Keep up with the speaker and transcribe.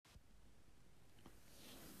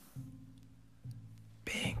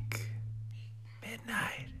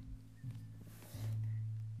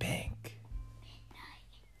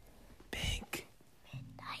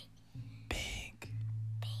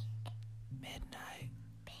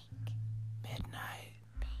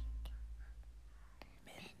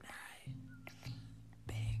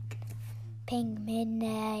Pink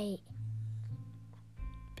Midnight.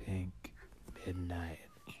 Pink Midnight.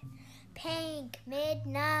 Pink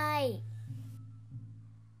Midnight.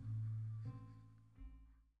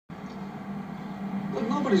 Look,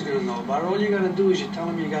 nobody's gonna know about it. All you gotta do is you tell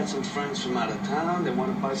them you got some friends from out of town, they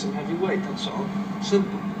want to buy some heavyweight, that's all.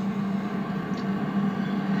 Simple.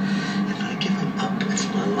 If I give them up, it's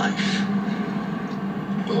my life.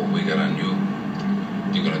 Well, we got on you.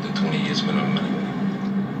 You're gonna do 20 years minimum anyway.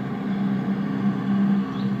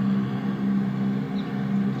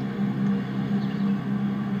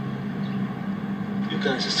 You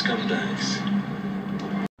guys are scumbags.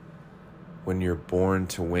 When you're born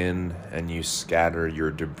to win and you scatter your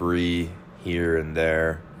debris here and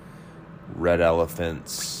there, red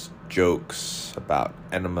elephants, jokes about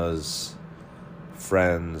enemas,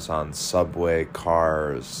 friends on subway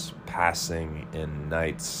cars, passing in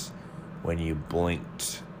nights when you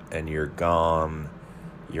blinked and you're gone,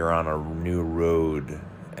 you're on a new road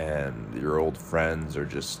and your old friends are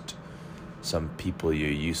just some people you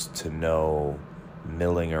used to know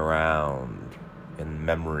milling around in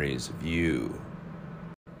memories of you.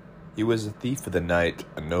 He was a thief of the night,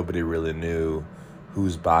 and nobody really knew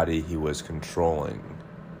whose body he was controlling.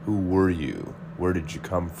 Who were you? Where did you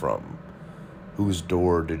come from? Whose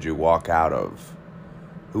door did you walk out of?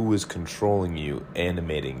 Who was controlling you,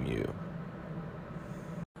 animating you?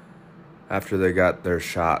 After they got their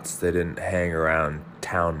shots, they didn't hang around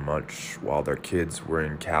town much while their kids were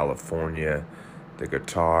in California. The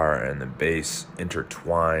guitar and the bass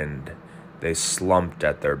intertwined. They slumped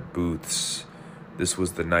at their booths. This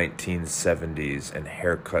was the 1970s, and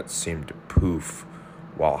haircuts seemed to poof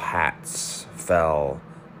while hats fell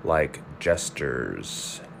like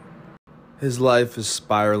jesters. His life is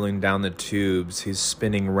spiraling down the tubes. He's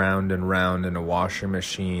spinning round and round in a washing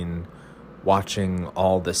machine, watching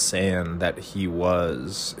all the sand that he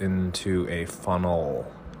was into a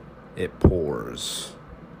funnel. It pours.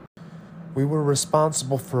 We were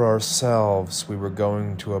responsible for ourselves. We were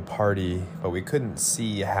going to a party, but we couldn't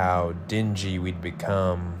see how dingy we'd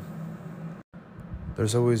become.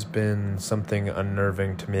 There's always been something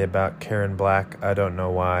unnerving to me about Karen Black. I don't know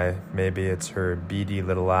why. Maybe it's her beady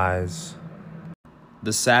little eyes.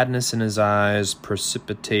 The sadness in his eyes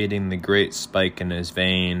precipitating the great spike in his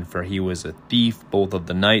vein, for he was a thief both of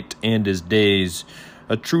the night and his days,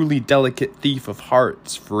 a truly delicate thief of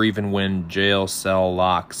hearts, for even when jail cell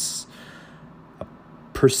locks, a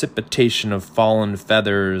precipitation of fallen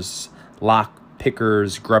feathers, lock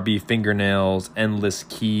pickers, grubby fingernails, endless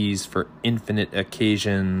keys for infinite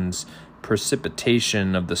occasions,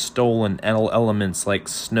 precipitation of the stolen elements like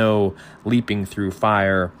snow leaping through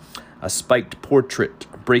fire, a spiked portrait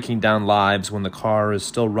breaking down lives when the car is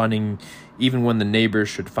still running, even when the neighbors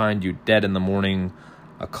should find you dead in the morning,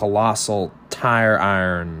 a colossal tire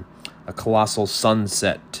iron, a colossal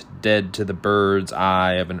sunset, dead to the bird's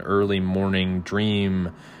eye of an early morning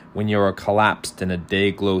dream when you are collapsed in a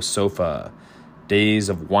day-glow sofa, days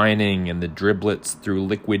of whining and the driblets through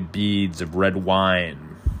liquid beads of red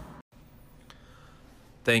wine.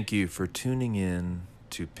 Thank you for tuning in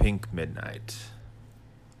to Pink Midnight.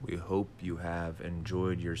 We hope you have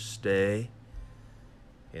enjoyed your stay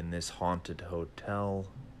in this haunted hotel,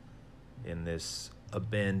 in this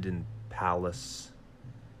abandoned palace,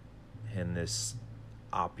 in this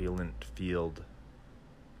opulent field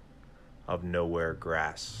of nowhere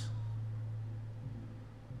grass.